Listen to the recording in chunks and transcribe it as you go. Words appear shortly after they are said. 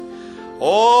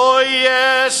Oh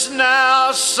yes,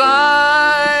 now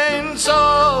signs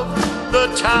of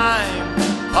the time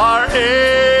are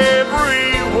everywhere.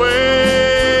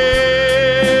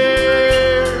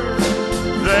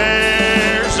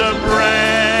 There's a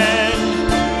brand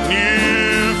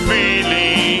new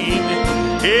feeling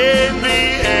in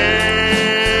the air.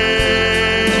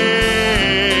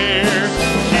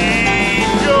 Keep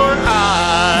your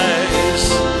eyes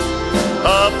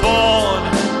upon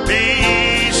the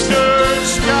eastern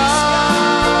sky.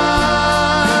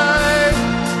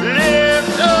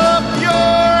 Lift up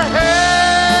your head.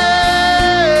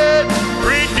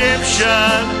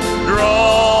 Redemption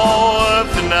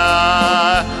draweth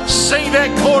nigh. Sing that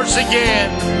chorus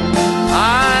again.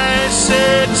 I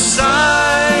said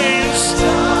signs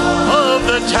of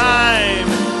the time,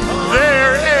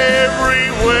 they're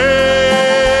everywhere.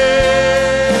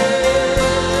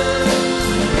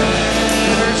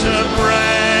 There's a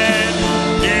brand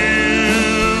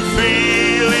new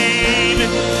feeling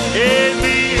in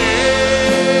the air.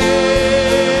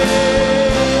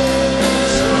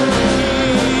 So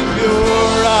keep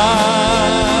your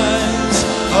eyes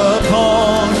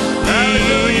upon the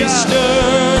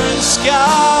eastern sky.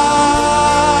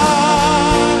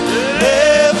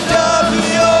 Lift up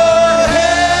your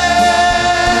head.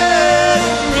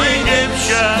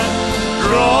 Redemption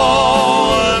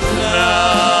draweth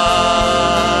nigh.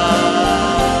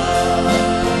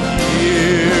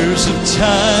 Years of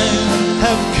time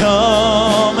have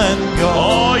come and gone.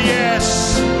 Oh yes.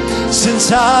 Since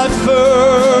I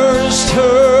first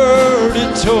heard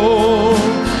it told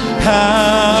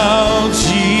how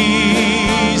Jesus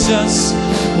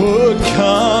would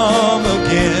come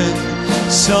again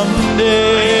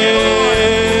someday.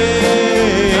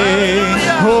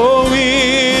 Oh,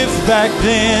 if back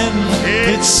then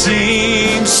it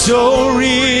seemed so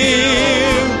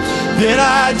real, then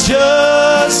I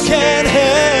just can't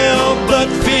help but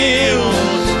feel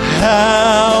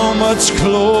how much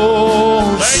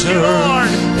closer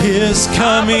His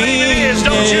coming is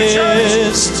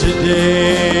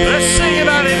today. Let's sing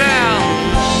about it now.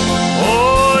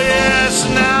 Oh yes,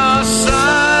 now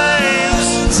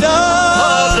signs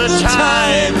of the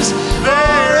times,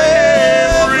 they're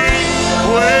everywhere.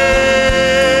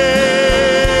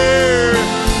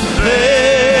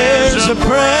 There's a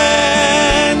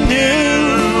brand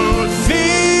new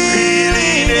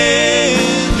feeling in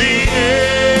the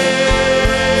air.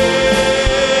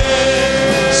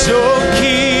 So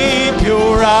keep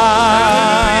your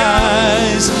eyes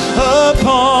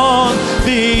upon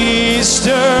the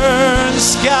eastern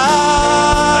sky.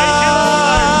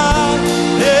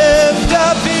 Lift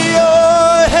up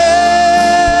your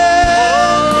head.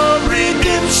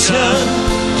 Redemption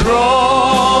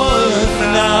draweth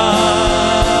nigh.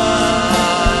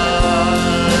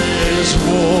 There's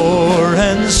war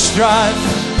and strife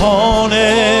on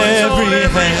every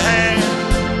hand.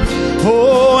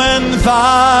 Oh, and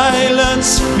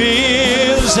violence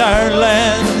fills our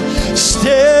land.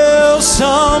 Still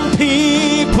some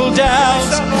people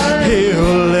doubt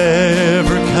He'll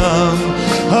ever come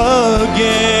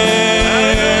again.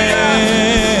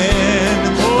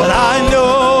 But I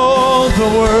know the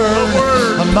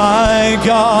word of my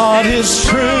God is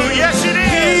true. Yes, it is.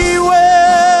 He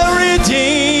will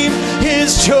redeem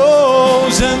His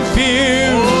chosen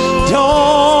few.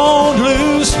 Don't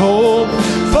lose hope,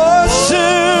 for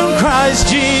soon Christ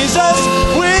Jesus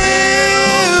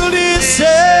will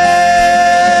descend.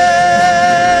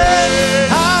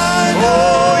 I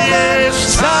know yes,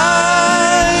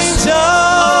 signs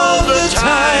of the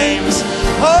times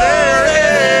are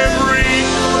everywhere.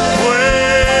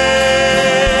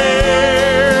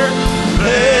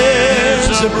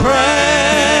 There's a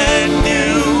brand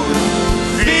new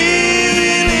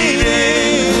feeling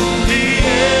in the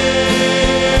air.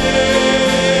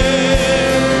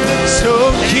 So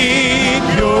keep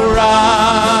your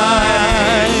eyes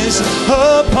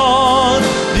upon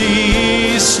the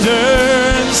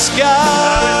eastern sky.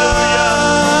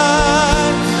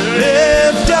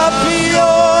 Lift up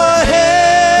your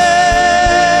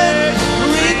head.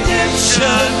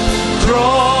 Redemption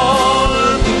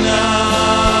draweth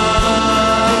nigh.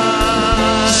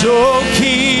 So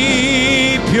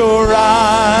keep your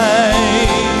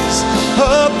eyes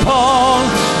upon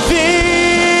the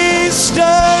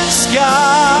eastern sky.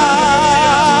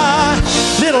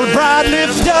 Little bride,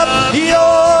 lift up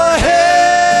your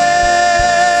head.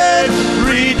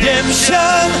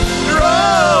 Redemption